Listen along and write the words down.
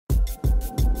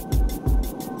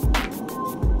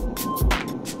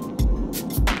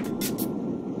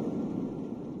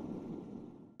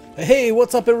Hey,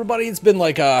 what's up everybody? It's been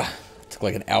like took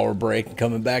like an hour break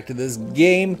coming back to this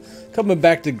game, coming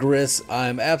back to Gris.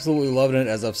 I'm absolutely loving it,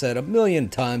 as I've said a million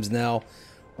times now.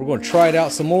 We're going to try it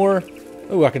out some more.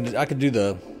 Oh, I could do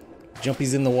the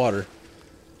jumpies in the water.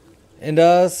 And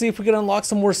see if we can unlock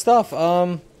some more stuff.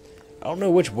 I don't know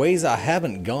which ways I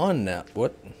haven't gone now.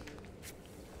 What?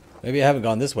 Maybe I haven't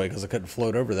gone this way because I couldn't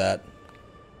float over that.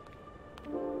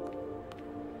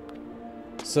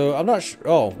 So I'm not sure.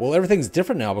 Oh, well, everything's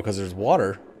different now because there's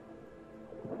water.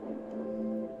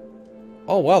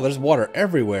 Oh, wow, there's water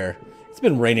everywhere. It's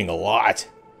been raining a lot.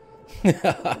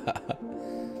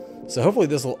 So hopefully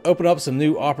this will open up some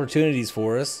new opportunities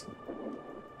for us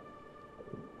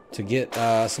to get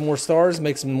some more stars,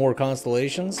 make some more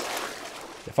constellations.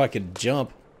 If I could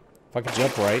jump. If I could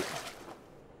jump right.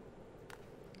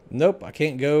 Nope, I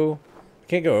can't go. I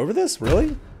can't go over this?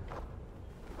 Really?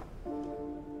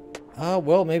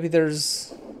 Well, maybe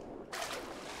there's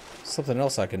something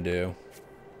else I can do.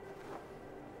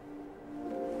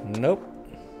 Nope.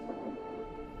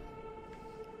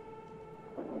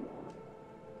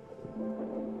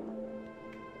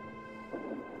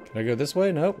 Can I go this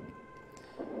way? Nope.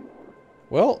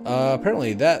 Well,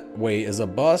 apparently that way is a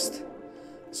bust.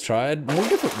 Let's try a more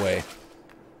different way.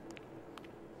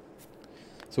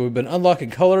 So we've been unlocking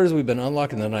colors, we've been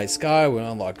unlocking the night sky, we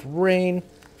unlocked rain.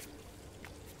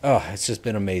 Oh, it's just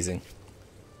been amazing.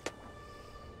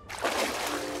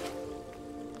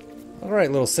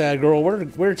 Alright, little sad girl,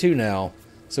 where to now?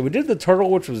 So we did the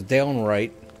turtle, which was down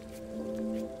right.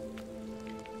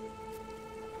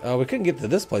 We couldn't get to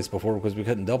this place before because we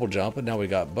couldn't double jump, and now we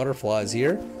got butterflies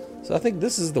here. So I think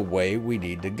this is the way we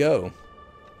need to go.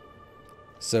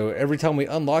 So every time we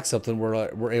unlock something,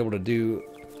 we're able to do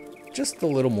just a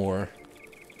little more.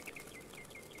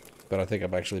 But I think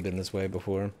I've actually been this way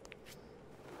before.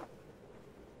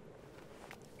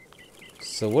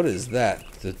 So what is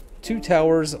that? The two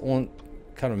towers on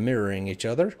kind of mirroring each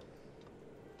other.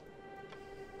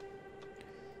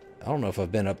 I don't know if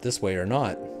I've been up this way or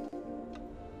not.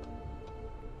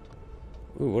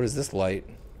 Ooh, what is this light?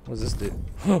 What does this do?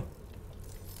 Huh.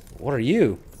 What are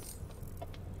you?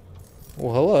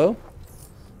 Well, hello.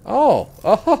 Oh,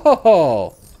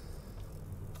 oh,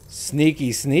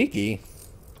 sneaky, sneaky.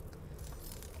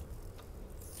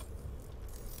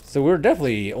 So we're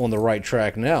definitely on the right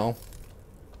track now.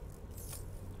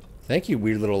 Thank you,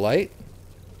 weird little light.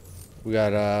 We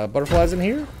got butterflies in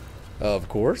here, of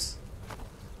course.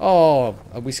 Oh,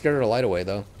 we scared our light away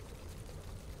though.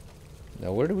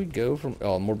 Now where do we go from?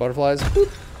 Oh, more butterflies. Boop.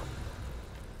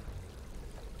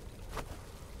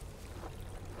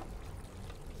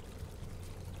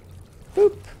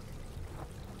 Boop.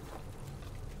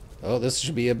 Oh, this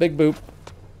should be a big boop.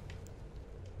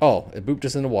 Oh, it booped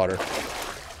us in the water.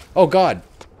 Oh God.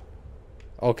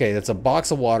 Okay, that's a box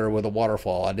of water with a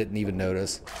waterfall. I didn't even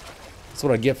notice. That's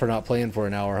what I get for not playing for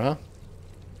an hour, huh?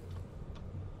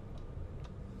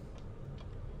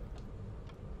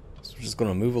 So we're just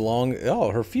gonna move along.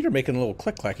 Oh, her feet are making a little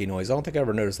click-clacky noise. I don't think I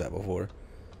ever noticed that before.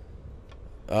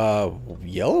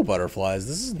 Yellow butterflies.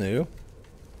 This is new.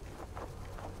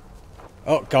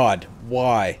 Oh, God.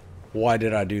 Why? Why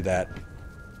did I do that?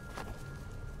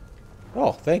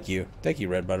 Oh, thank you. Thank you,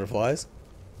 red butterflies.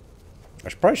 I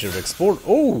probably should have explored.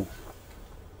 Oh!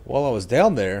 While I was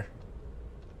down there.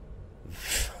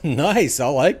 Nice. I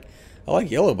like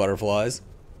yellow butterflies.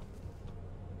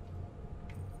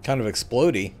 Kind of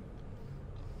explodey.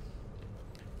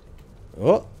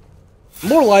 Oh!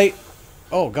 More light!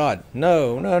 Oh, God.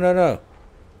 No, no, no,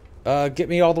 no. Get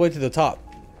me all the way to the top.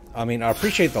 I mean, I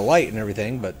appreciate the light and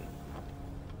everything, but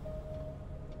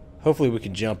hopefully we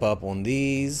can jump up on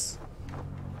these.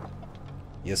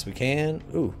 Yes, we can.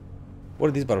 Ooh. What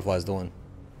are these butterflies doing?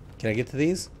 Can I get to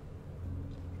these?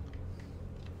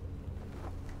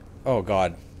 Oh,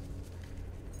 God.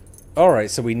 Alright,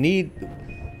 so we need...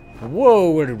 Whoa,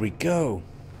 where did we go?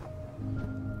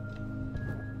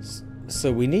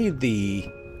 So we need the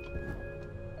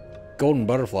golden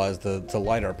butterflies to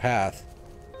light our path.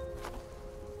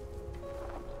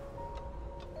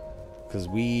 Because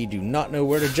we do not know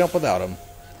where to jump without them.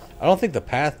 I don't think the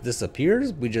path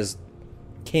disappears. We just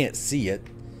can't see it.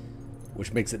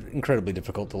 Which makes it incredibly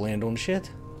difficult to land on shit.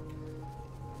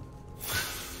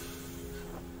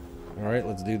 Alright,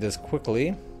 let's do this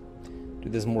quickly. Do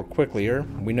this more quicklier.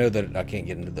 We know that I can't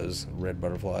get into those red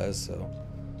butterflies, so...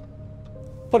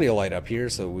 Plenty of light up here,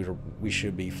 so we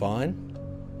should be fine.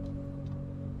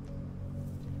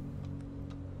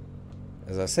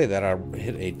 As I say that, I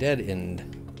hit a dead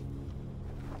end.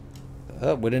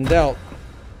 When in doubt.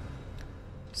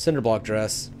 Cinder block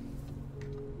dress.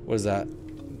 What is that?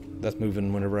 That's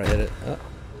moving whenever I hit it. Oh,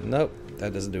 nope.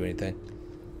 that doesn't do anything.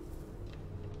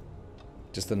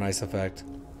 Just a nice effect.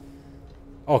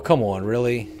 Oh, come on,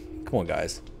 really? Come on,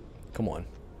 guys. Come on.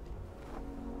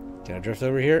 Can I drift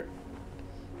over here?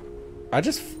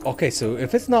 Okay, so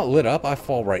if it's not lit up, I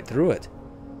fall right through it.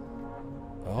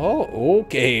 Oh,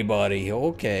 okay, buddy.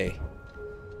 Okay.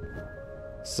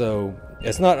 So,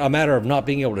 it's not a matter of not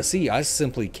being able to see. I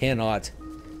simply cannot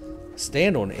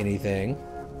stand on anything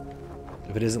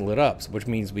if it isn't lit up, which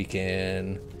means we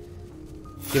can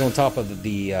get on top of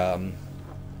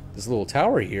this little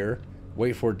tower here,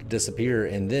 wait for it to disappear,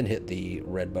 and then hit the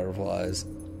red butterflies.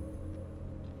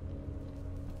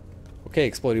 Okay,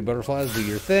 exploding butterflies, do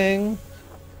your thing.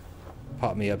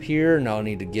 Pop me up here. Now I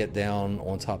need to get down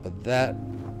on top of that.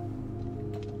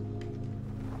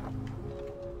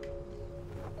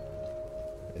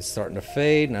 It's starting to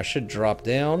fade, and I should drop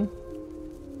down.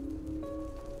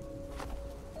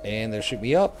 And they'll shoot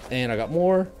me up, and I got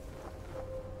more.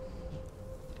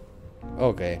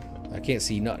 Okay, I can't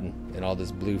see nothing in all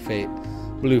this blue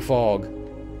fog.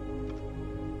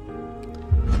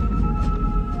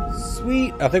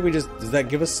 Sweet. I think we just... Does that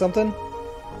give us something?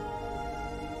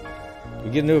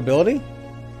 We get a new ability?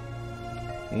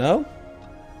 No?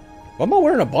 Why am I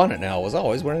wearing a bonnet now? Was I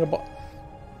always wearing a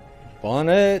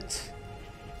bonnet?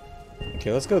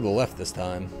 Okay, let's go to the left this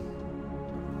time.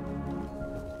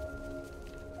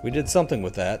 We did something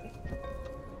with that.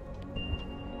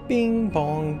 Bing,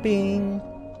 bong, bing.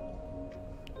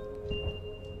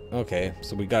 Okay,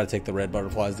 so we gotta take the red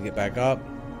butterflies to get back up.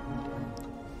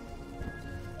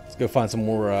 Let's go find some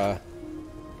more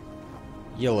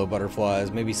yellow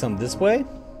butterflies. Maybe some this way?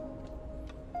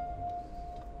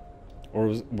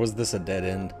 Or was this a dead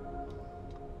end?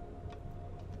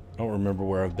 I don't remember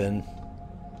where I've been.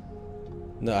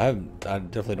 No, I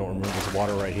definitely don't remember this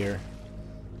water right here.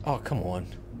 Oh, come on.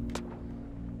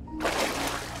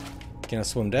 Can I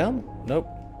swim down? Nope.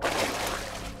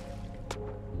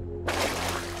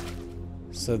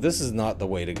 So this is not the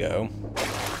way to go.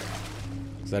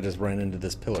 Because I just ran into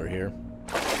this pillar here.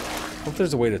 Hope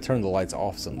there's a way to turn the lights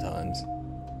off sometimes.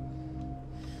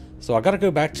 So I gotta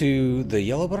go back to the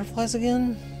yellow butterflies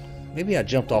again? Maybe I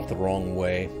jumped off the wrong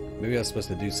way. Maybe I was supposed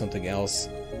to do something else.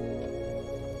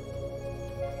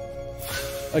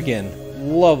 Again,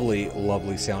 lovely,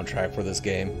 lovely soundtrack for this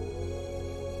game.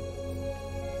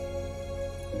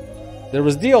 There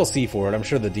was DLC for it. I'm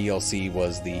sure the DLC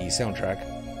was the soundtrack.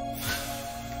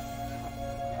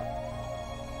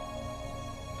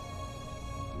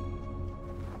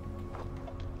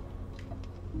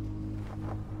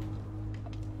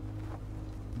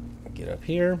 Get up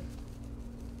here.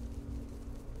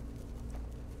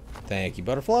 Thank you,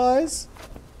 butterflies.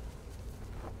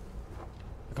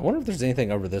 I wonder if there's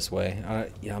anything over this way.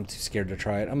 Yeah, I'm too scared to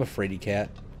try it. I'm a fraidy cat.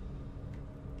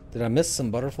 Did I miss some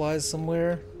butterflies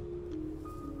somewhere?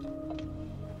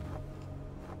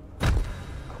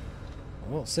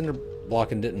 Well, cinder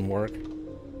blocking didn't work.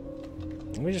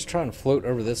 Let me just try and float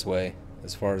over this way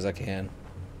as far as I can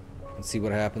and see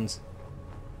what happens.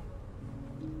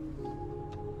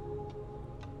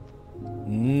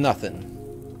 Nothing.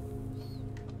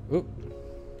 Oop.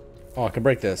 Oh, I can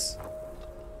break this.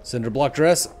 Cinder block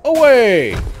dress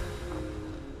away!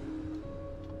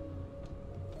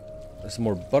 There's some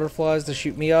more butterflies to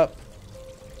shoot me up.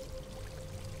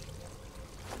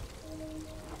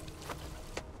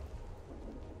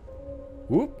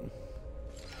 Whoop.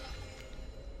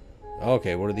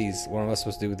 Okay, what are these? What am I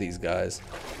supposed to do with these guys?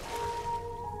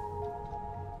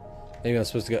 Maybe I'm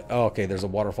supposed to go... Oh, okay, there's a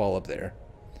waterfall up there.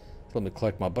 Let me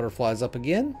collect my butterflies up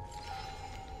again.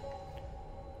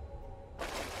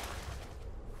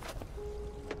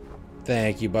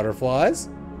 Thank you, butterflies.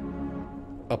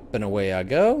 Up and away I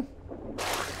go.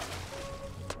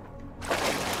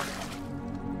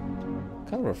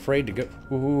 Kind of afraid to go...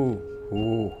 Ooh,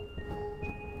 ooh.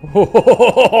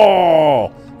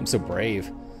 Oh, I'm so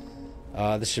brave.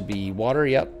 This should be water,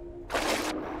 yep.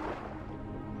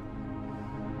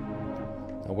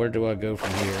 Now where do I go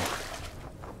from here?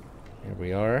 Here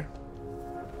we are.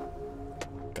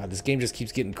 God, this game just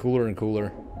keeps getting cooler and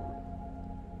cooler.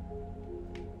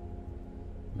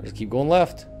 I just keep going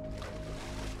left.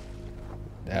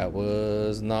 That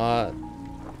was not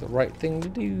the right thing to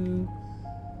do.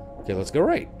 Okay, let's go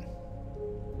right.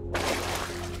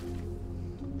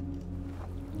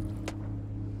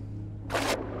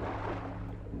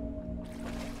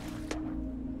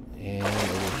 And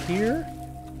over here.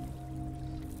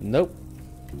 Nope.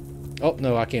 Oh,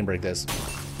 no, I can't break this.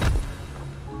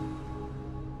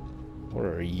 What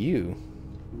are you?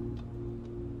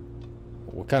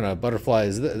 What kind of butterfly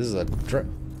is this? This is a...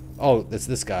 Oh, it's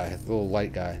this guy. The little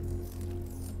light guy.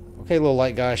 Okay, little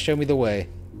light guy, show me the way.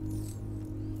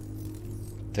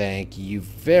 Thank you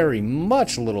very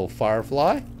much, little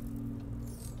firefly.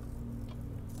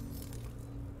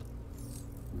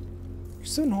 You're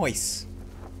so nice.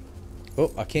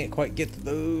 Oh, I can't quite get to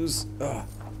those. Ugh.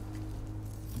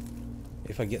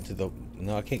 If I get to the...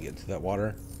 No, I can't get to that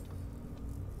water.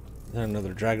 Then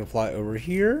another dragonfly over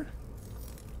here.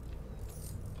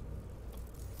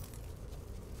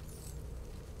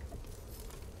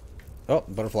 Oh,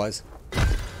 butterflies.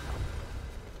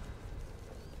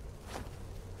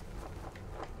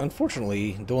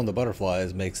 Unfortunately, doing the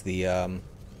butterflies makes the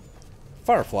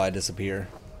firefly disappear.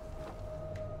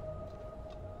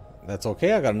 That's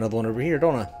okay, I got another one over here,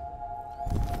 don't I?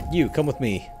 You, come with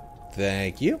me.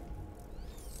 Thank you.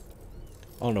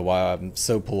 I don't know why I'm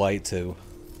so polite to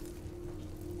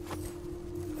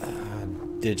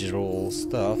digital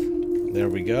stuff. There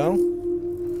we go.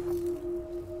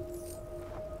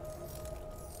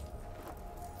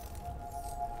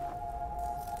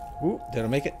 Ooh, did I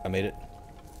make it? I made it.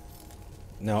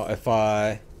 Now, if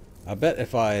I bet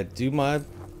if I do my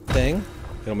thing,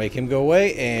 it'll make him go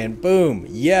away, and boom!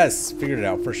 Yes! Figured it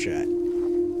out, first shot.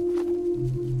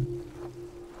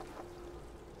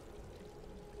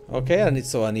 Okay, I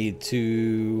need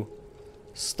 2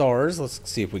 stars. Let's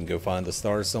see if we can go find the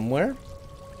stars somewhere.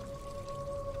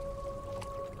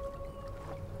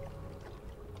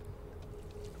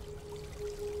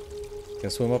 Can I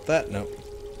swim up that? Nope.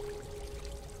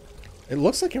 It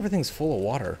looks like everything's full of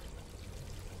water.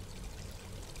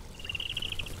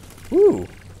 Ooh.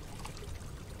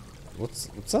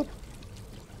 What's up?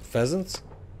 Pheasants?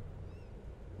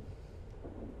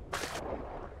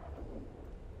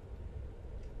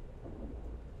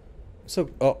 So,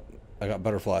 oh, I got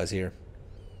butterflies here.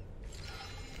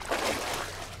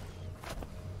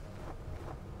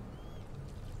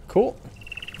 Cool.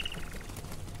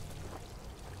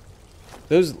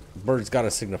 Those birds gotta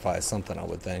signify something, I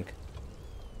would think.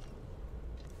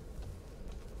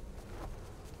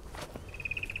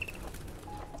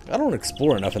 I don't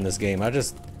explore enough in this game.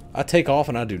 I take off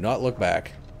and I do not look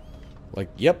back. Like,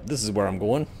 yep, this is where I'm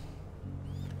going.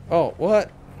 Oh,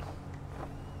 what?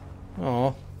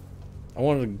 Oh, I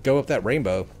wanted to go up that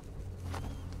rainbow.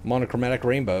 Monochromatic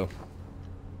rainbow.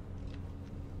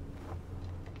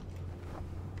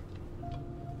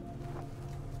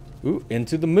 Ooh,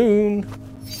 into the moon.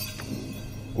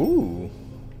 Ooh.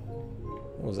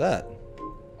 What was that?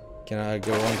 Can I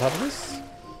go on top of this?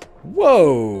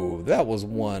 Whoa! That was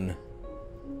one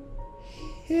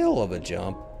hell of a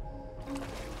jump.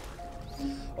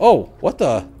 Oh, what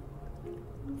the?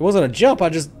 It wasn't a jump, I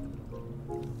just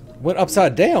went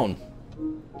upside down.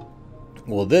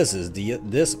 Well, this is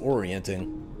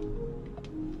disorienting,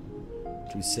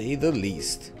 to say the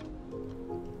least.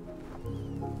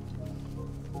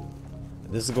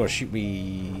 This is going to shoot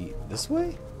me this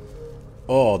way?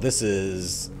 Oh, this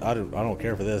is... I don't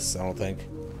care for this, I don't think.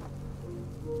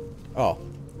 Oh,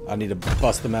 I need to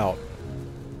bust them out.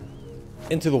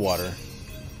 Into the water.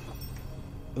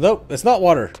 Nope, it's not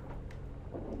water.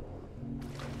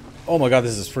 Oh my god,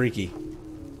 this is freaky.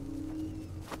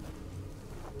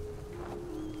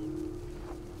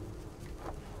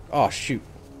 Oh, shoot.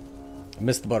 I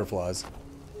missed the butterflies.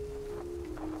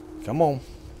 Come on.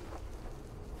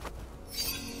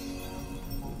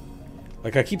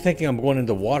 Like, I keep thinking I'm going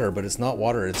into water, but it's not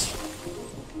water, it's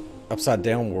upside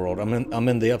down world. I'm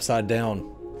in the upside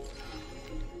down.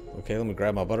 Okay, let me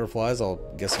grab my butterflies. I'll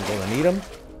guess I'm gonna need them.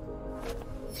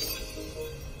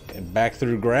 And back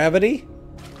through gravity.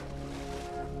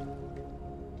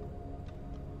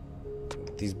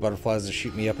 Get these butterflies to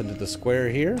shoot me up into the square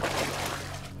here.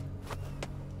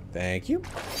 Thank you.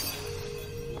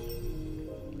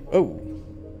 Oh.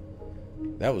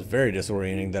 That was very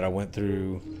disorienting that I went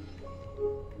through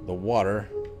the water.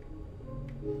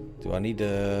 Do I need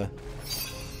to...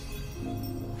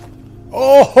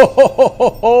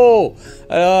 Oh!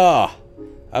 Ah!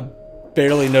 I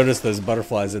barely noticed those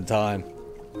butterflies in time.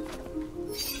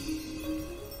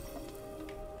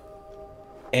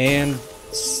 And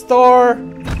star.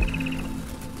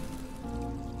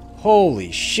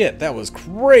 Holy shit, that was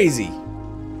crazy.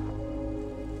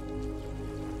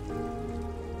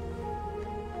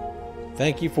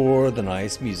 Thank you for the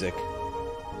nice music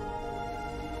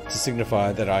to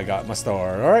signify that I got my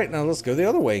star. Alright, now let's go the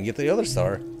other way and get the other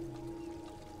star.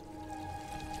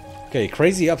 Okay,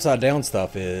 crazy upside down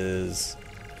stuff is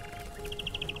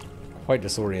quite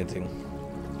disorienting.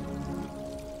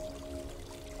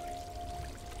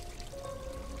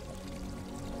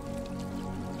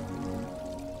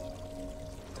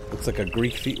 Looks like a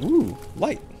Greek feat. Ooh,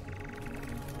 light.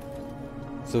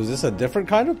 So is this a different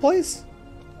kind of place?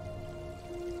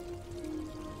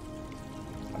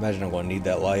 I imagine I'm going to need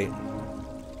that light.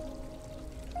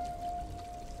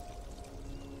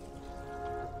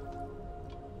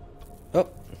 Oh,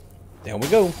 down we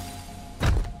go.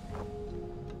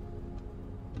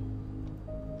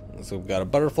 So we've got a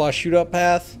butterfly shoot up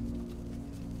path.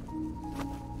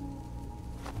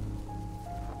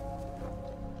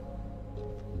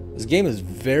 This game is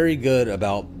very good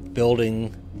about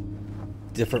building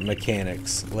different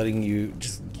mechanics, letting you,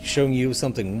 just showing you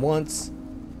something once,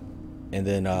 and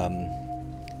then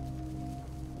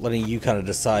letting you kind of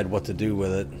decide what to do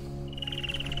with it,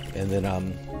 and then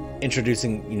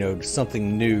introducing, you know,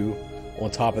 something new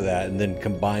on top of that, and then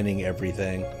combining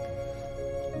everything.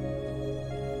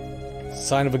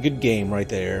 Sign of a good game right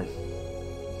there.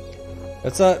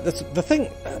 That's the thing.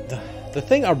 The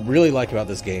thing I really like about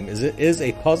this game is it is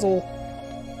a puzzle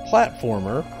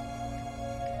platformer.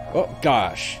 Oh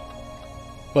gosh,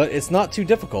 but it's not too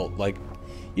difficult. Like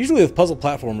usually with puzzle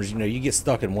platformers, you know, you get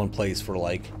stuck in one place for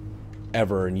like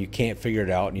ever, and you can't figure it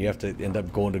out, and you have to end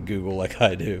up going to Google like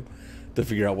I do to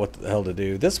figure out what the hell to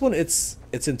do. This one, it's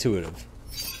intuitive,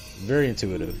 very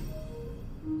intuitive.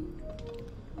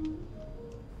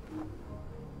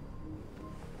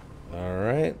 All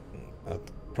right, I'll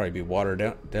probably be water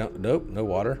down. Nope, no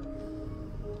water.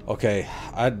 Okay,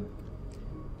 I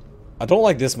don't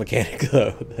like this mechanic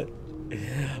though.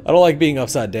 I don't like being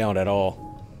upside down at all.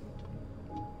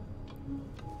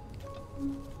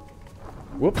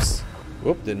 Whoops.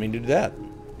 Whoop, didn't mean to do that.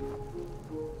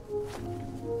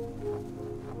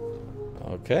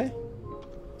 Okay.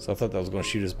 So I thought that was going to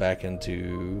shoot us back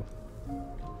into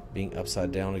being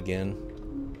upside down again.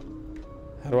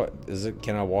 How do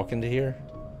can I walk into here?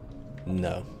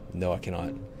 No. No, I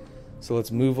cannot. So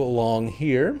let's move along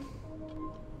here.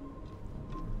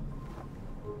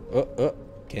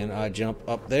 Can I jump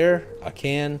up there? I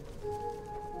can.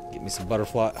 Get me some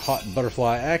hot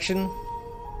butterfly action.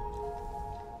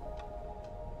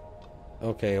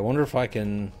 Okay, I wonder if I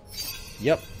can...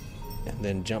 Yep. And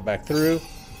then jump back through.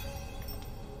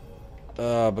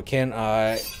 But can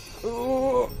I...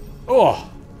 Oh!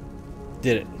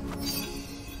 Did it.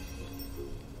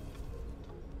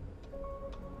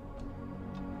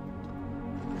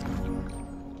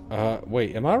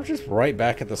 Wait, am I just right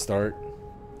back at the start?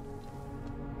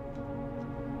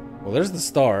 Well, there's the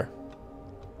star.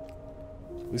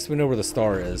 At least we know where the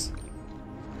star is.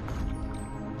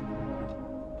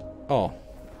 Oh,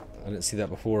 I didn't see that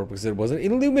before because it wasn't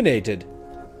illuminated.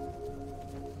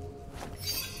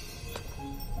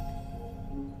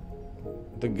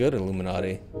 The good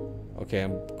Illuminati. Okay,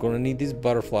 I'm gonna need these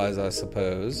butterflies, I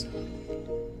suppose.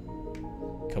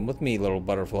 Come with me, little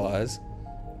butterflies.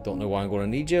 Don't know why I'm gonna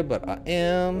need you, but I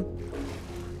am.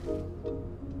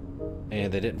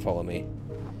 And they didn't follow me.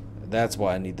 That's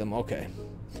why I need them. Okay.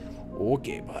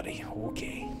 Okay, buddy.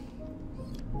 Okay.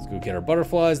 Let's go get our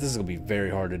butterflies. This is going to be very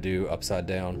hard to do upside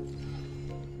down.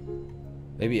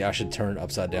 Maybe I should turn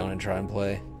upside down and try and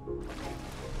play.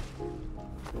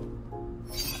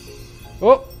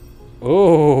 Oh!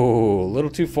 Oh! A little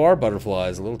too far,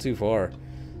 butterflies. A little too far.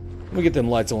 Let me get them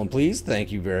lights on, please.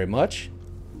 Thank you very much.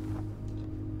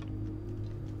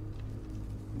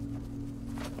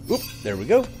 Oop! There we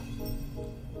go.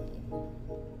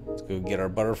 Let's go get our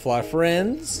butterfly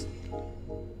friends.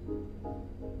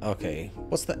 Okay,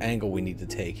 what's the angle we need to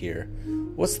take here?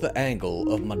 What's the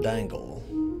angle of my dangle?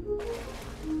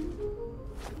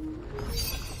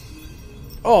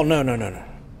 Oh, no, no, no, no.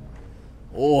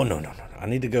 Oh, no, no, no. I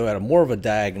need to go at more of a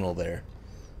diagonal there.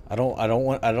 I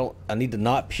need to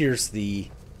not pierce the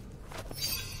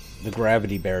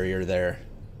gravity barrier there.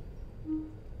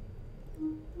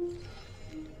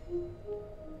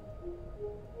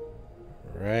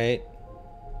 Right.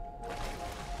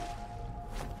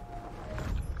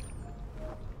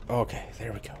 Okay,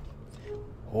 there we go.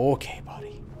 Okay,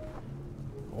 buddy.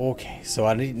 Okay, so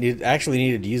I actually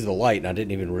needed to use the light, and I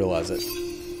didn't even realize it.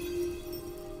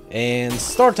 And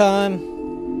start time.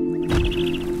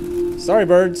 Sorry,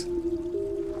 birds.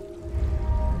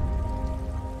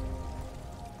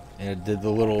 And it did the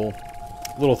little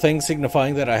thing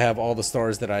signifying that I have all the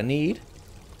stars that I need.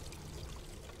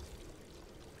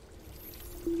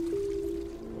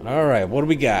 All right, what do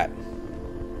we got?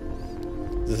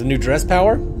 Is this a new dress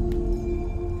power?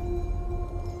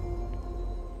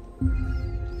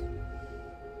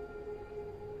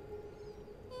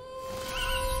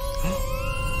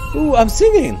 Ooh, I'm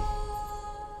singing.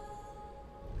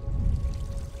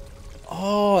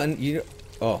 Oh, and you know,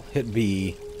 oh, hit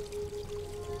B.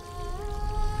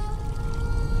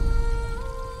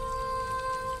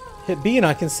 Hit B and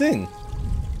I can sing.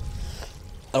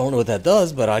 I don't know what that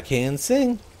does, but I can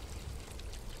sing.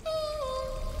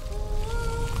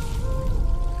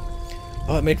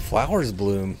 Oh, it made flowers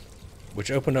bloom,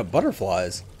 which opened up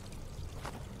butterflies.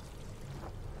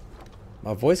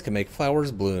 My voice can make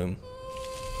flowers bloom.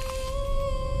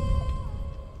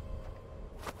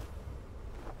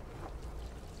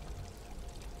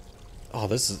 Oh,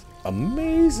 this is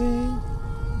amazing.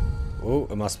 Oh,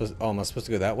 am I supposed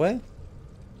to go that way?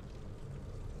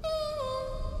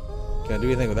 Can I do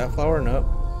anything with that flower? Nope.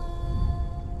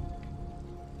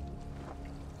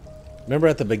 Remember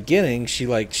at the beginning, she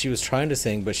was trying to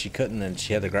sing, but she couldn't, and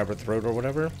she had to grab her throat or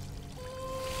whatever.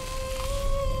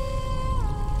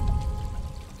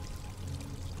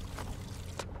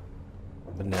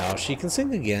 But now she can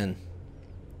sing again.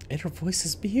 And her voice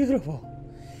is beautiful.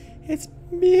 It's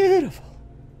beautiful.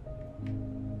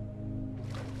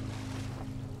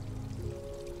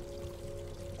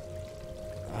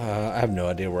 I have no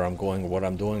idea where I'm going or what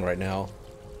I'm doing right now.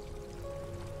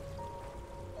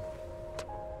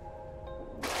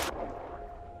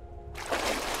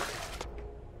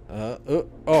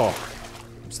 Oh,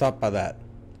 I'm stopped by that.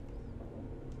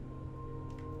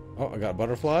 Oh, I got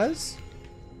butterflies.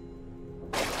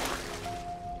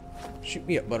 Shoot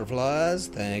me up, butterflies.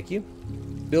 Thank you.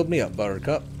 Build me up,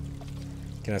 buttercup.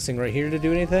 Can I sing right here to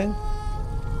do anything?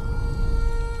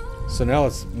 So now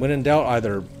it's, when in doubt,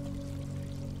 either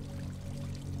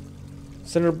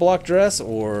center block dress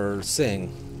or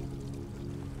sing.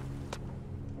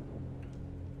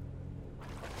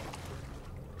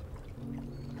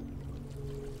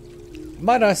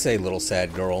 Might I say, little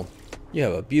sad girl, you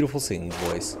have a beautiful singing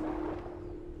voice.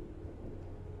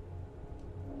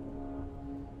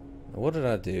 What did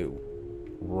I do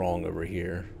wrong over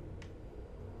here?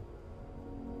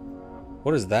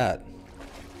 What is that?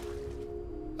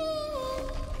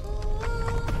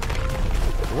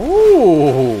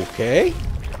 Ooh, okay.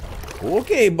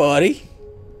 Okay, buddy.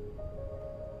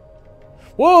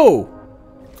 Whoa!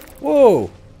 Whoa!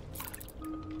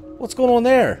 What's going on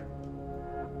there?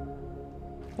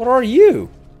 What are you?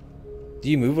 Do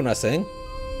you move when I sing?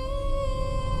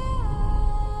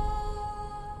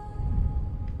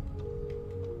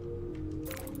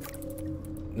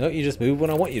 No, you just move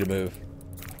when I want you to move.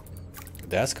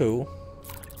 That's cool.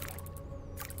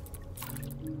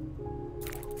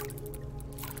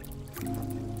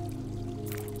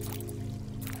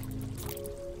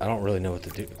 I don't really know what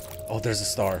to do. Oh, there's a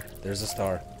star. There's a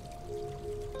star.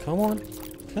 Come on.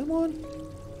 Come on.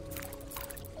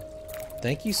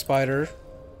 Thank you, spider.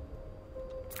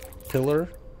 Pillar.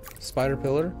 Spider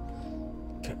pillar.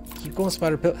 Keep going,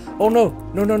 spider pillar. Oh, no.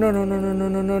 No, no, no, no, no, no, no,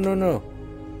 no, no, no, no.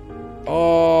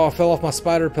 Oh, I fell off my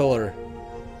spider pillar.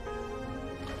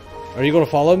 Are you going to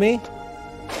follow me?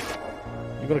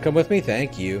 You going to come with me?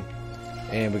 Thank you.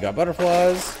 And we got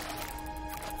butterflies.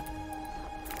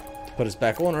 Put us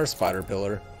back on our spider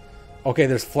pillar. Okay,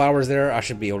 there's flowers there. I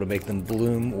should be able to make them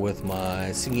bloom with my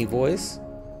singy voice.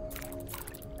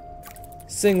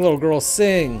 Sing, little girl,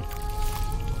 sing.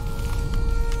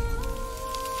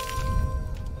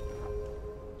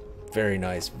 Very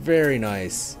nice, very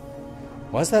nice.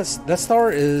 Why is that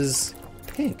star is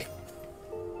pink?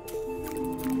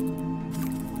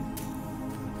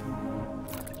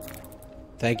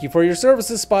 Thank you for your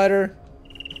services, spider.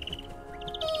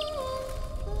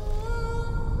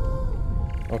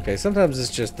 Okay, sometimes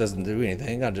this just doesn't do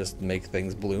anything. I just make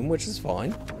things bloom, which is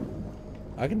fine.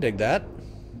 I can dig that.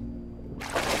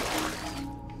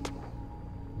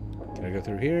 Can I go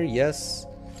through here? Yes.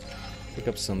 Pick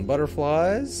up some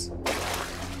butterflies.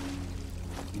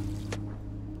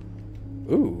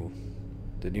 Ooh.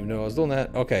 Didn't even know I was doing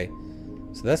that. Okay.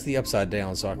 So that's the upside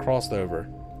down, so I crossed over.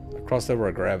 I crossed over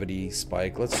a gravity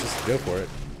spike. Let's just go for it.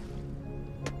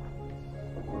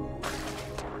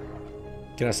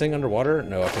 Can I sing underwater?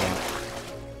 No, I cannot.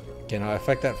 Can I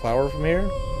affect that flower from here?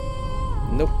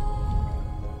 Nope.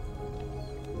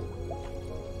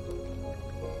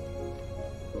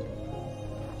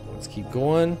 Let's keep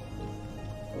going.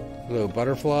 Hello,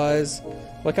 butterflies.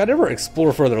 Like, I never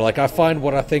explore further. Like, I find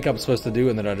what I think I'm supposed to do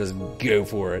and then I just go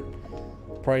for it.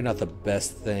 Probably not the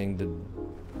best thing to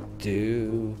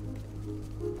do.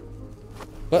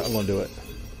 But I'm gonna do it.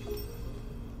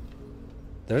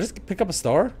 Did I just pick up a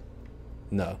star?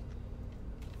 No.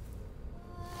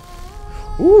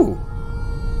 Ooh!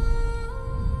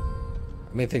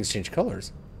 I mean, things change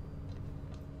colors.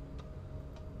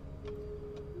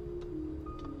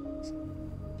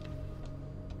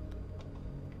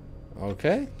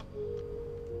 Okay.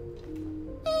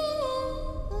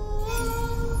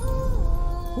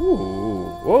 Ooh!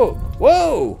 Whoa!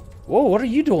 Whoa! Whoa! What are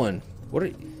you doing? What are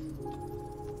you...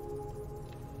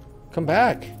 Come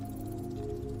back.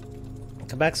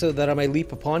 Come back so that I may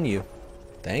leap upon you.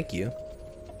 Thank you.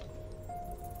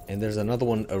 And there's another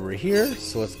one over here,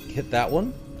 so let's hit that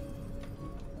one.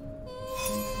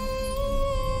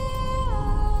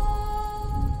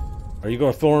 Are you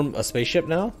going to form a spaceship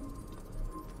now?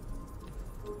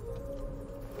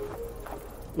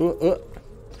 Ooh.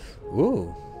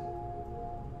 Ooh.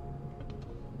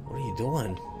 What are you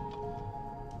doing?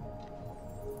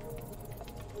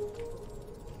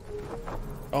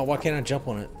 Oh, why can't I jump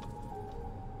on it?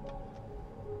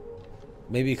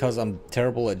 Maybe because I'm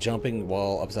terrible at jumping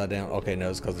while upside down. Okay, no,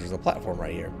 it's because there's a platform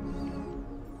right here.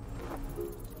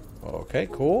 Okay,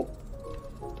 cool.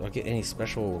 Do I get any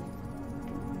special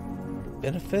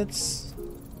benefits?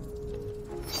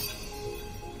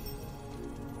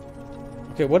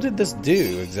 Okay, what did this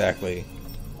do exactly?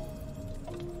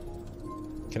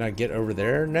 Can I get over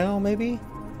there now, maybe?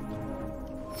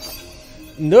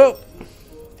 Nope.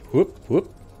 Whoop,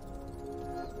 whoop.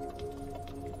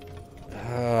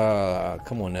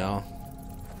 Come on now.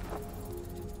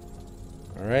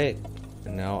 Alright.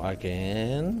 And now I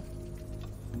can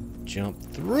jump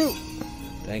through.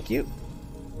 Thank you.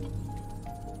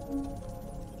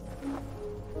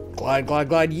 Glide, glide,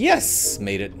 glide. Yes!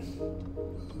 Made it.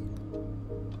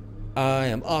 I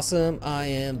am awesome. I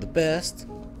am the best.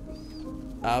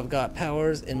 I've got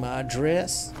powers in my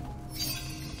dress.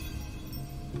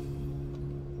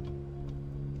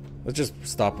 Let's just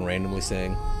stop and randomly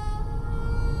sing.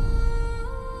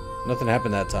 Nothing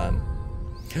happened that time.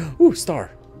 Ooh, star.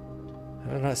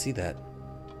 How did I not see that?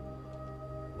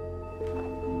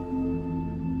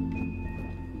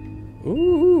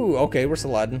 Ooh, okay, we're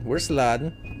sliding. We're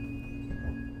sliding.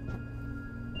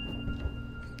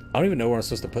 I don't even know where I'm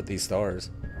supposed to put these stars.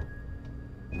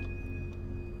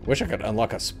 Wish I could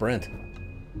unlock a sprint.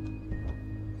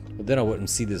 But then I wouldn't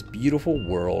see this beautiful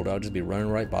world. I'll just be running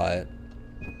right by it.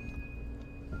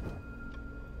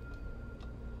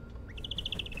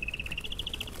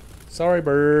 Sorry,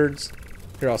 birds.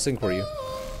 Here, I'll sing for you.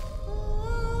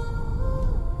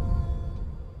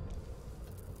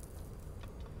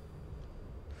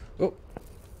 Oh.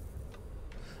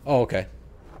 Oh, okay.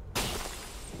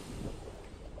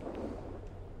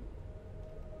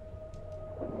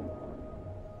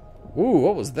 Ooh,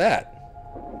 what was that?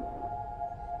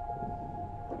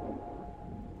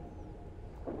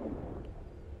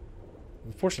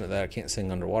 Unfortunate that I can't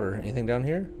sing underwater. Anything down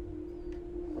here?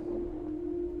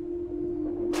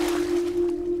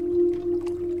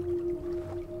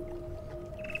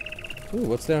 Ooh,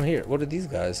 what's down here? What are these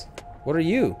guys? What are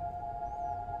you?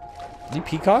 Are you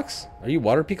peacocks? Are you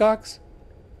water peacocks?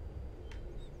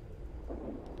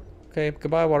 Okay,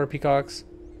 goodbye, water peacocks.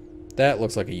 That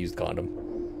looks like a used condom.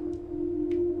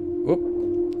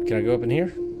 Whoop. Can I go up in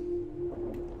here?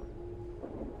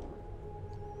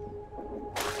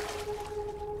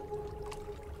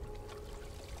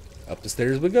 Up the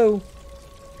stairs we go.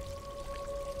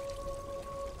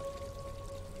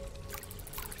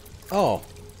 Oh,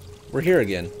 we're here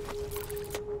again.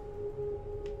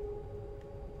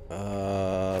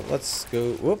 Let's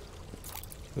go. Whoop.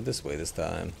 Go this way this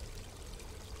time.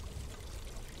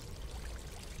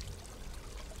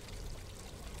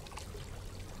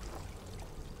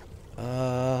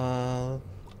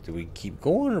 Do we keep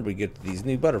going or do we get to these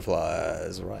new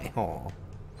butterflies? Right, huh?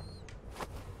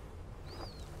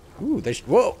 Ooh, they should.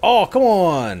 Whoa! Oh, come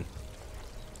on!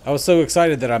 I was so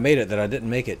excited that I made it that I didn't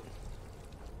make it.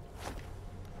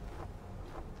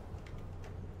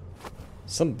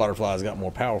 Some butterflies got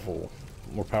more power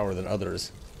than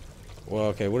others. Well,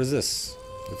 okay, what is this?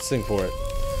 Let's sing for it.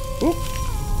 Oop!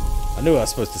 I knew I was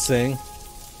supposed to sing.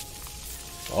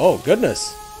 Oh,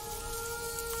 goodness.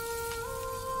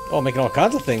 Oh, making all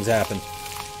kinds of things happen.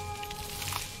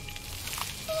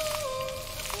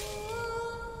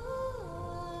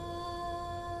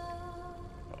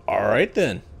 Alright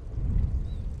then.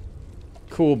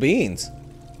 Cool beans.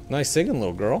 Nice singing,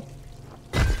 little girl.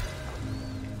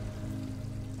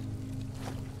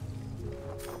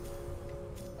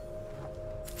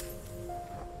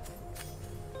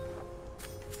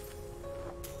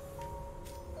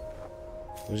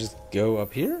 We'll just go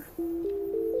up here?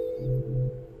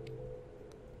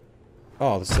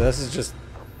 Oh, so this is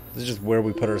just where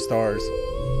we put our stars.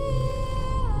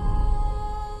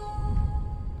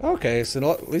 Okay,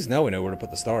 so at least now we know where to put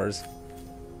the stars.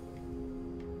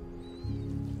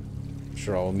 I'm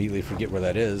sure I'll immediately forget where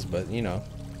that is, but you know.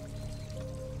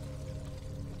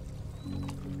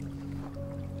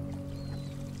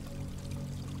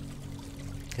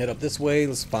 Head up this way,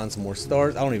 let's find some more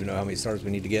stars. I don't even know how many stars we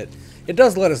need to get. It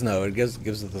does let us know. It gives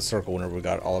us the circle whenever we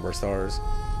got all of our stars.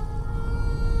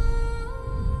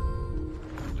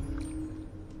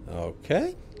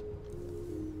 Okay.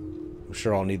 I'm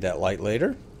sure I'll need that light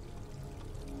later.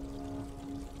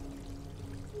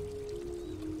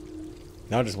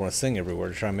 Now I just want to sing everywhere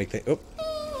to try and make things... Oh.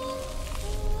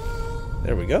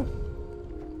 There we go.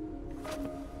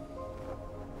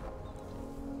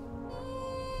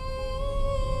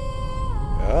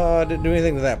 didn't do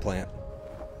anything to that plant.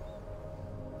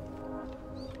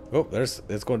 Oh,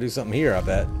 it's going to do something here, I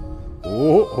bet.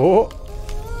 Oh, oh.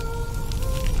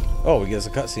 Oh, we get us a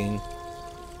cutscene.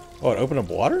 Oh, it opened up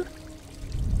water?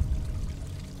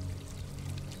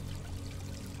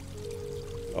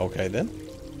 Okay, then.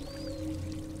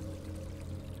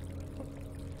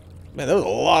 Man, there was a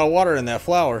lot of water in that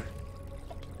flower.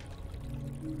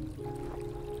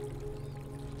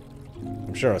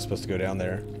 I'm sure I was supposed to go down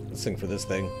there. Let's sing for this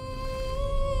thing.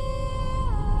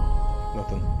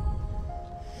 Nothing.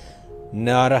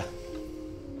 Nada.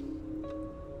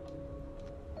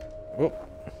 Oh.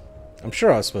 I'm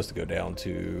sure I was supposed to go down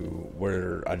to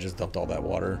where I just dumped all that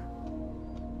water.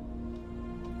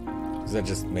 Because that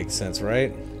just makes sense,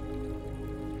 right?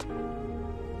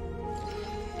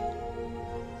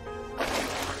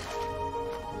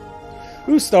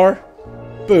 Ooh, star.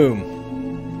 Boom.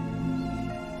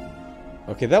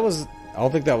 Okay, that was... I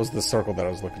don't think that was the circle that I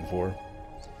was looking for.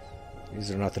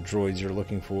 These are not the droids you're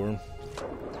looking for.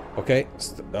 Okay,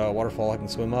 waterfall I can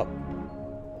swim up.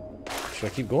 Should I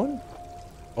keep going?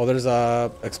 Oh, there's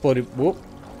a exploded... Whoop.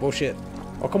 Bullshit.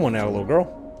 Oh, come on now, little girl.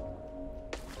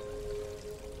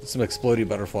 Some exploding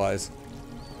butterflies.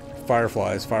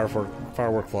 Fireflies.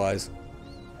 Firework flies.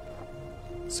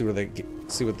 See where they...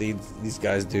 See what these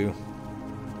guys do.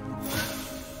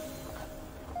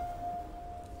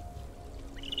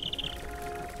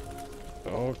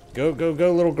 Oh, go, go,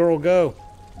 go, little girl, go.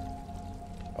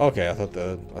 Okay, I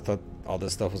thought all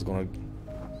this stuff was gonna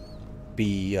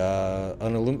be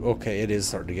unilluminated. Okay, it is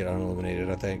starting to get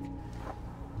unilluminated, I think.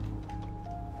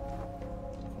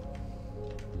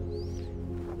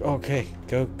 Okay,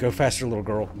 go faster, little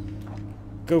girl.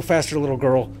 Go faster, little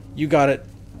girl. You got it.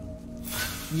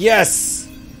 Yes!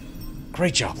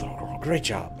 Great job, little girl. Great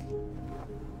job.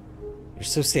 You're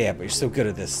so sad, but you're so good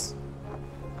at this.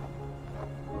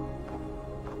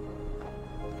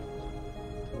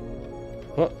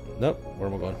 Oh, nope. Where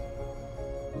am I going?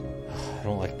 I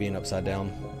don't like being upside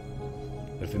down.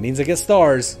 But if it means I get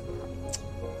stars,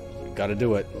 you gotta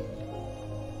do it.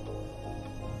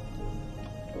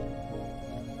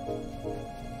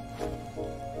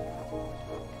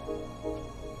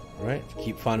 Alright,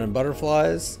 keep finding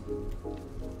butterflies.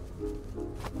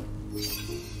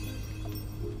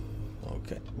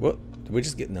 Okay. What? Did we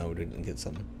just get... No, we didn't get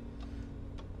something.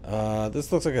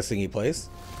 This looks like a singy place.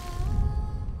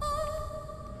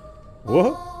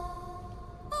 What?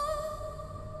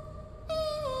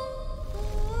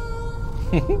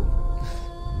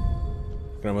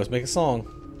 Can almost make a song.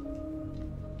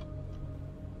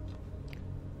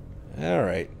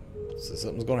 Alright. So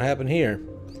something's gonna happen here.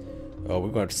 Oh, we're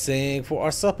going to sing for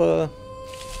our supper.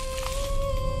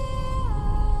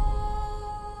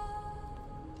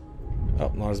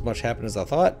 Oh, not as much happened as I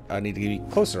thought. I need to get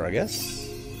closer, I guess.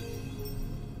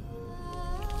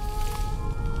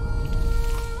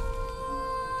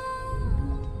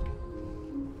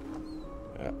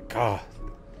 God.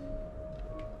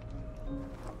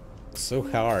 So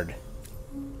hard.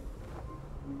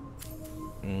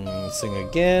 Sing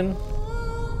again.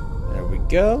 There we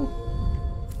go.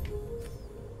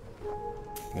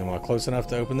 Am I close enough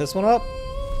to open this one up?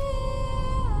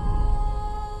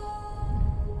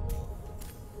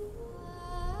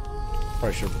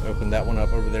 Probably should open that one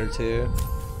up over there too.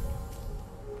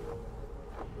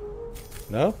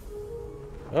 No?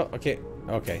 Oh, okay.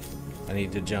 Okay. I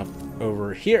need to jump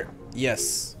over here.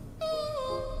 Yes.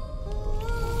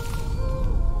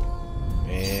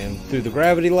 And through the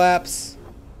gravity laps.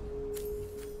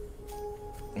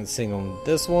 And sing on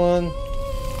this one.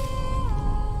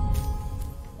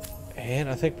 And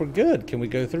I think we're good. Can we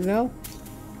go through now?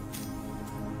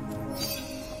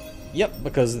 Yep,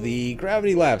 because of the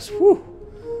gravity laps. Whew.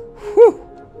 Whew.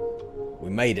 We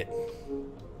made it.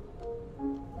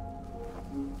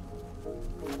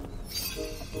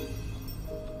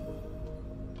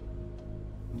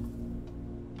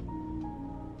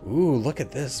 Ooh, look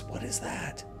at this. What is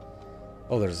that?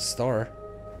 Oh, there's a star.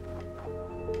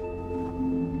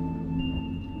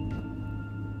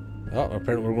 Oh,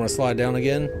 apparently we're going to slide down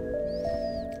again.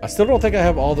 I still don't think I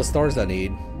have all the stars I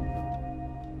need.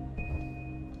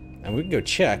 And we can go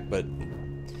check, but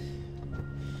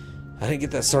I didn't get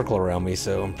that circle around me,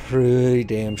 so I'm pretty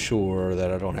damn sure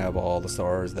that I don't have all the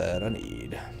stars that I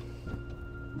need.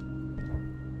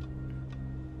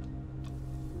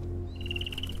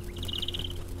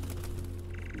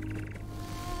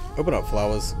 Open up,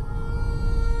 flowers.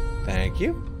 Thank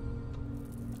you.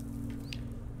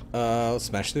 Let's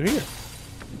smash through here.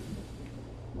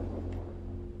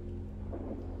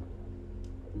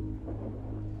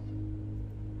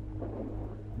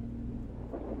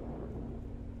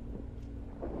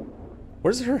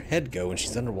 Where does her head go when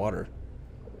she's underwater?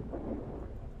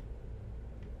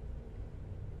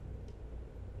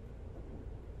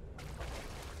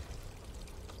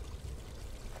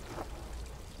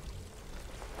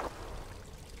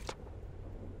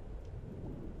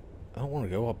 I don't want to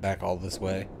go up back all this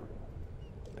way.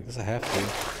 I guess I have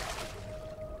to.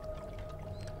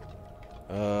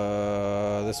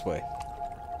 This way.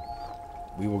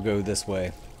 We will go this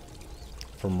way.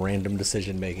 From random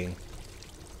decision making.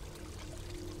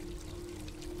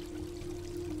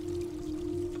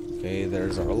 Okay,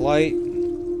 there's our light.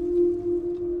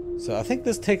 So I think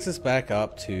this takes us back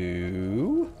up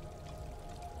to...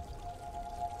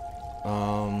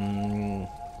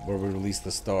 where we release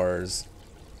the stars.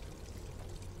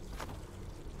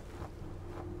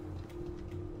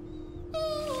 I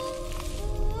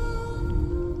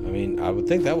mean, I would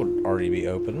think that would already be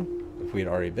open if we had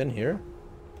already been here.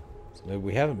 So maybe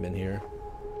we haven't been here.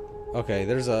 Okay,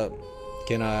 there's a...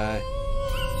 Can I...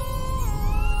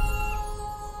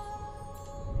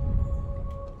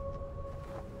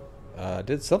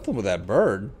 did something with that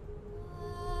bird.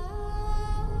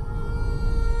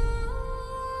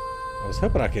 I was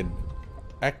hoping I could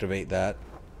activate that.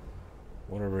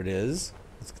 Whatever it is.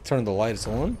 Let's turn the lights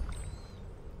on.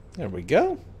 There we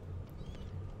go.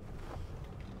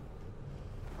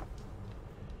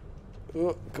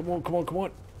 Oh, come on, come on, come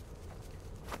on.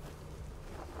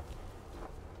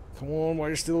 Come on, while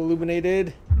you're still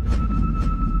illuminated.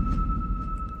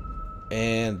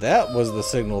 And that was the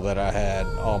signal that I had.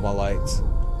 All my lights.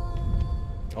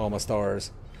 All my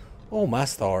stars. Oh, my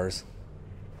stars.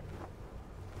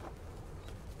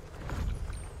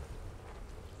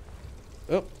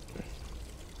 Oh.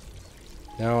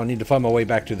 Now I need to find my way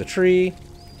back to the tree.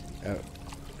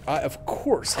 I, of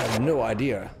course, have no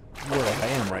idea where I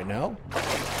am right now.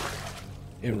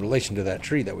 In relation to that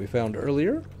tree that we found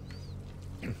earlier.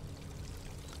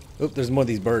 Oh, there's more of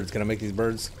these birds. Can I make these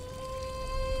birds?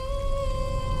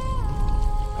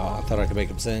 Oh, I thought I could make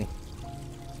them sing.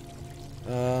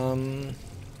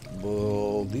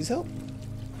 Will these help?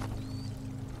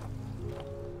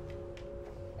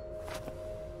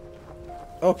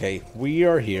 Okay, we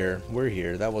are here. We're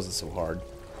here. That wasn't so hard.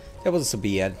 That wasn't so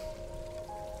bad.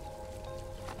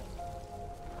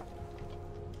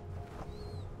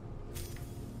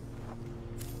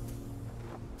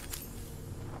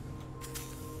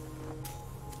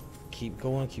 Keep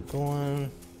going, keep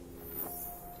going.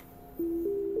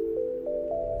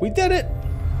 We did it!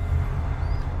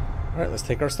 Alright, let's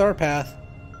take our star path.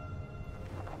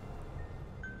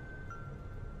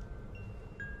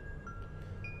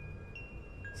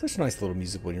 Such nice little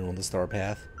music when you're on the star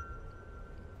path.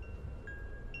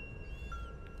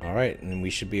 Alright, and we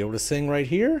should be able to sing right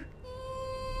here.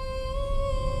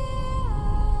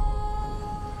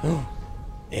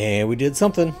 And we did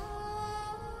something.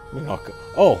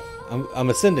 Oh, I'm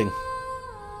ascending.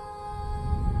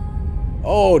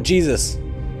 Oh, Jesus.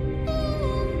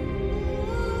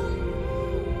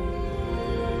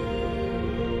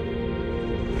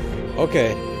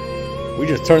 Okay, we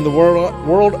just turned the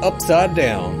world upside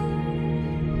down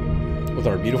with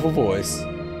our beautiful voice.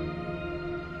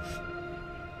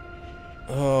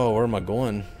 Oh, where am I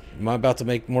going? Am I about to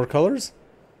make more colors?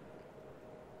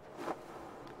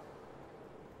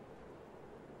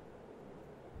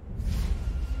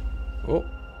 Oh,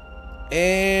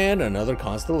 and another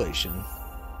constellation.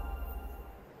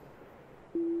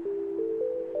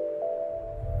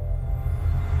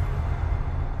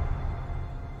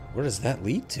 Where does that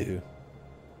lead to?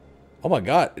 Oh my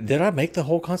god, did I make the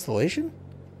whole constellation?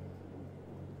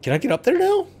 Can I get up there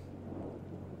now?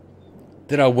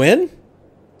 Did I win?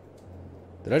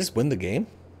 Did I just win the game?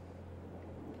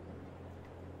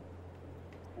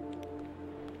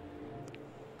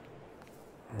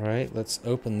 Alright, let's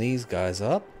open these guys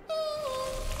up.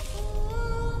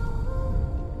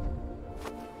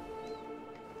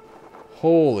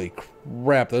 Holy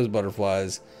crap, those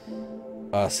butterflies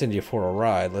send you for a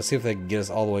ride. Let's see if they can get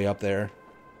us all the way up there.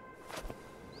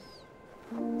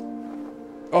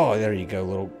 Oh, there you go,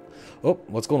 little... Oh,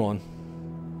 what's going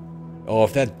on? Oh,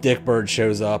 if that dick bird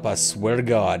shows up, I swear to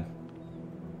God.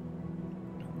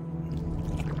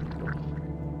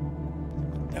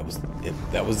 That was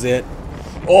it. That was it.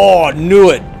 Oh, I knew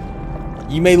it!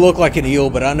 You may look like an eel,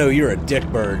 but I know you're a dick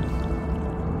bird.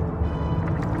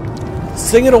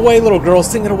 Sing it away, little girl.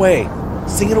 Sing it away.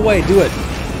 Sing it away. Do it.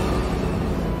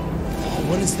 Oh,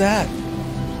 what is that?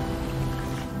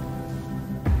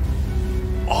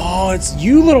 Oh, it's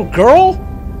you, little girl?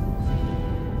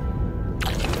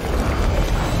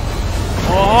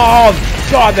 Oh,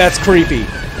 God, that's creepy.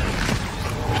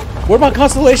 Where'd my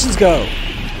constellations go?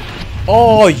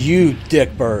 Oh, you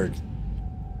dick bird.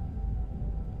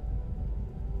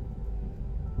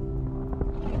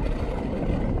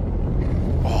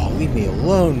 Leave me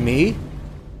alone, me.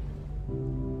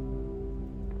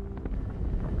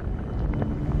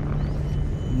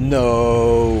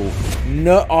 No.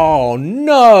 No. Oh,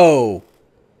 no.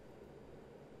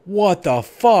 What the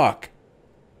fuck?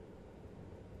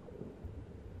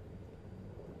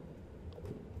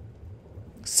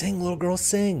 Sing, little girl,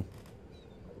 sing.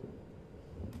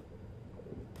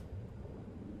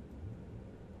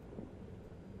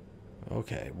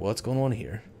 Okay, what's going on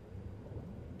here?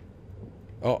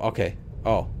 Oh, okay.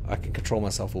 Oh, I can control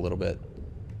myself a little bit.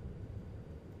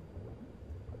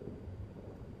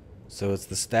 So it's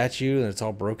the statue and it's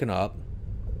all broken up.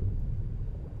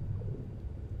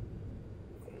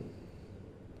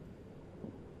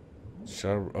 Should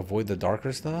I avoid the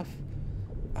darker stuff?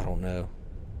 I don't know.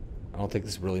 I don't think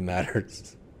this really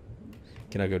matters.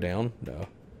 Can I go down? No.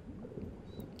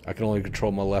 I can only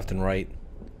control my left and right.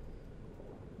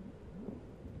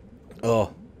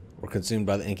 Oh, we're consumed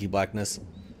by the inky blackness.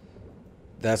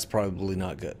 That's probably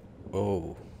not good.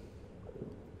 Oh.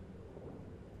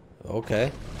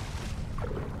 Okay.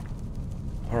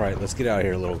 Alright, let's get out of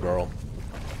here, little girl.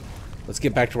 Let's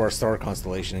get back to our star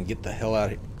constellation and get the hell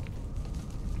out of here.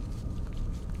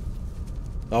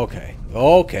 Okay.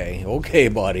 Okay. Okay,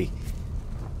 buddy.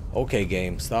 Okay,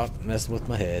 game. Stop messing with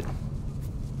my head.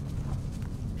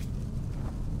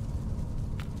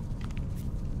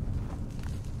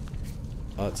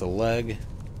 Oh, it's a leg.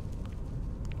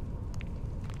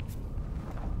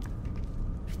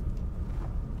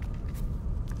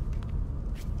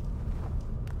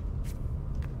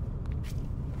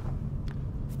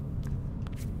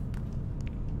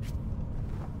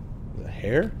 Is that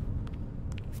hair?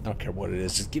 I don't care what it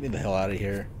is. Just get me the hell out of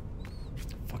here.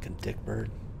 Fucking dick bird.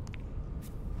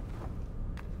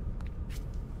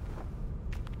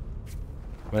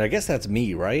 I mean, I guess that's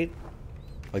me, right?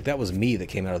 Like, that was me that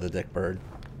came out of the dick bird.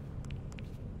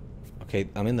 Okay,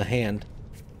 I'm in the hand.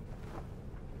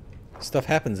 Stuff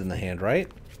happens in the hand, right?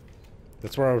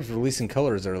 That's where I was releasing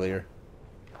colors earlier.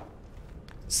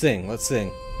 Sing. Let's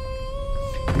sing.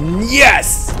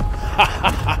 Yes!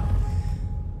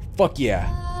 Fuck yeah.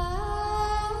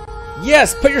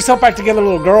 Yes! Put yourself back together,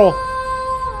 little girl.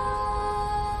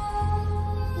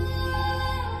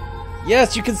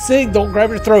 Yes, you can sing. Don't grab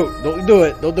your throat. Don't do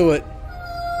it. Don't do it.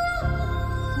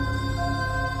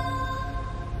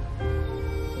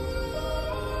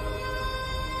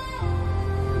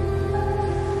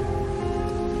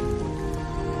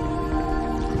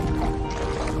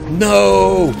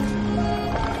 No!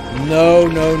 No,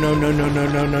 no, no, no, no, no,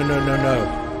 no, no, no, no, no.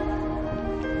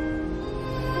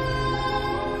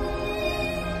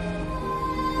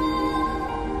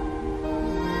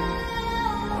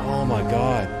 Oh my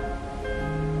god.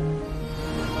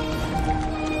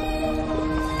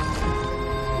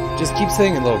 Just keep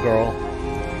singing, little girl.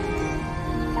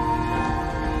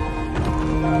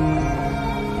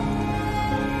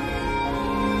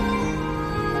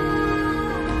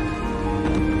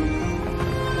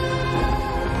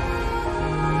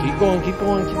 Keep going, keep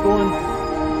going, keep going.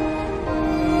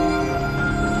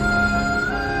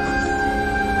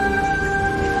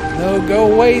 No,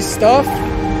 go away, stuff.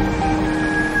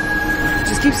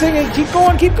 Just keep singing, keep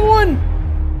going, keep going.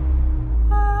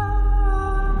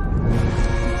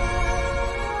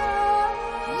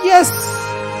 Yes!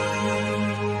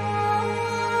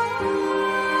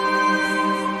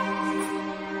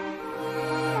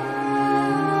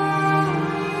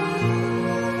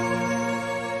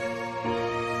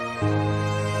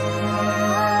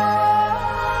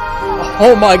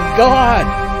 Oh my god!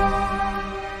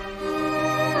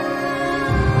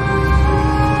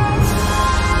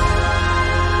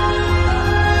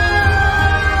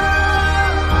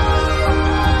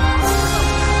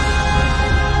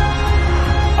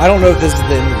 I don't know if this is the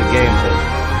end of the game, but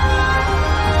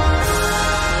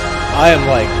I'm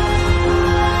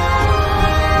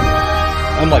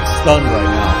like stunned right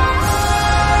now.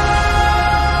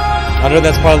 I know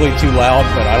that's probably too loud,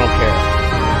 but I don't care.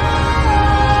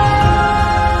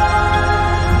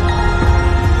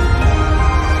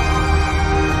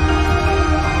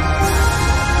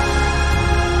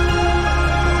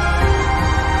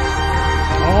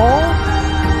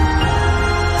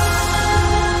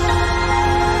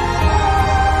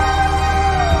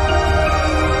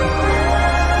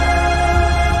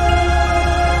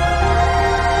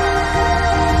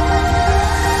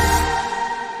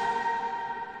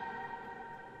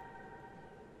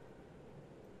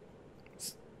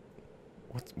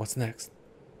 What's next?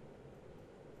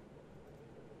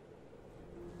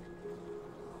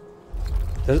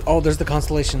 There's the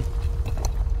constellation.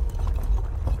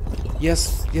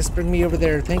 Yes, yes, bring me over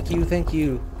there. Thank you, thank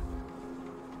you.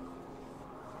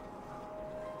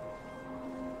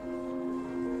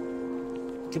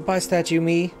 Goodbye, statue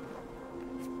me.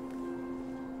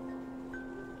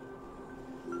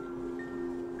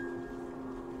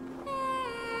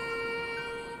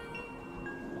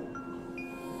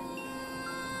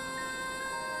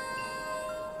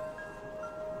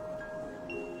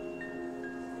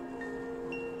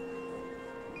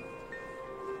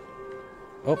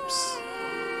 Oops.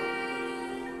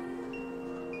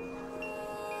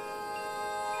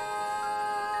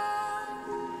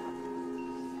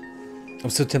 I'm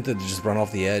so tempted to just run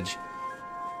off the edge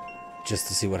just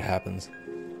to see what happens.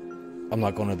 I'm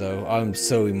not gonna though. I'm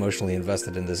so emotionally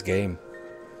invested in this game.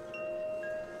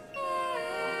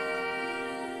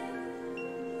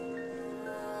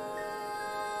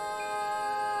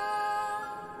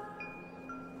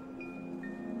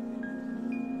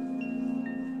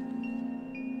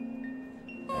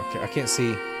 Okay, I can't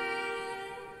see.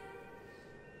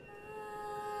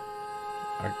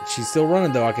 She's still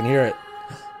running though, I can hear it.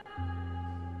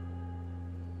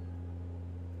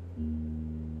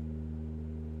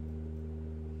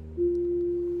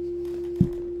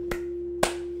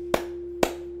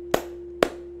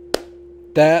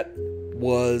 That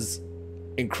was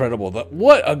incredible.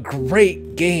 What a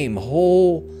great game.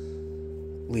 Holy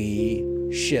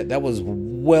shit. That was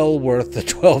well worth the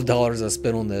 $12 I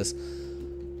spent on this.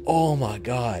 Oh my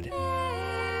god.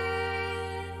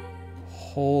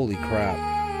 Holy crap.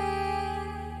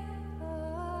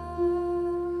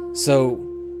 So,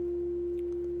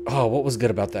 oh, what was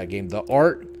good about that game? The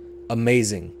art,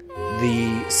 amazing.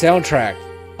 The soundtrack,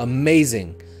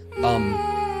 amazing.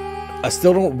 I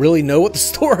still don't really know what the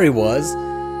story was,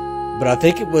 but I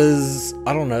think it was,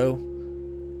 I don't know,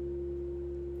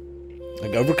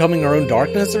 like overcoming her own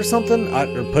darkness or something,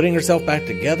 or putting herself back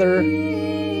together.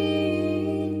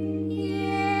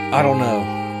 I don't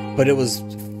know, but it was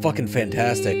fucking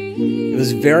fantastic. It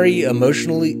was very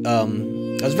emotionally, I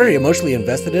was very emotionally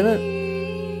invested in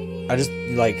it. I just,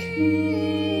 like,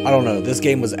 I don't know, this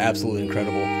game was absolutely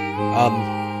incredible.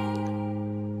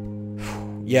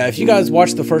 Yeah, if you guys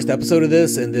watched the first episode of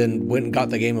this and then went and got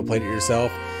the game and played it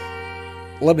yourself,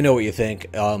 let me know what you think.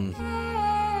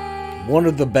 One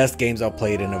of the best games I've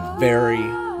played in a very,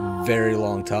 very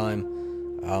long time.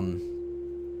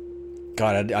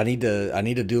 God, I need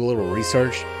to do a little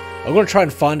research. I'm gonna try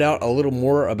and find out a little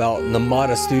more about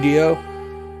Namada Studio,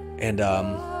 and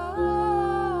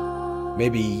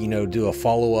maybe, you know, do a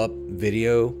follow-up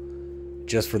video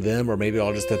just for them, or maybe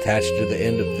I'll just attach it to the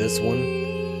end of this one.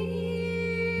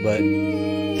 But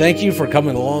thank you for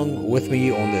coming along with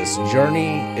me on this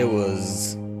journey. It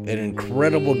was an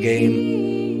incredible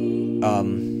game. I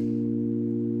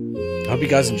hope you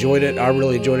guys enjoyed it. I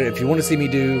really enjoyed it. If you want to see me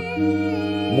do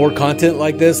more content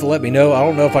like this, let me know. I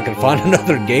don't know if I can find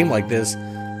another game like this.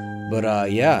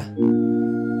 But yeah,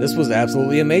 this was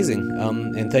absolutely amazing.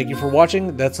 And thank you for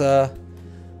watching. That's going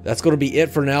to be it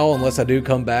for now, unless I do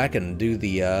come back and do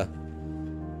the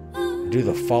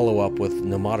follow-up with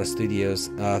Namada Studios.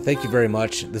 Thank you very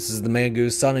much. This is the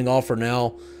Mangoose signing off for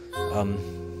now.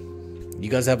 You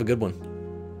guys have a good one.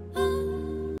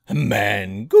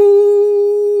 Mangoose!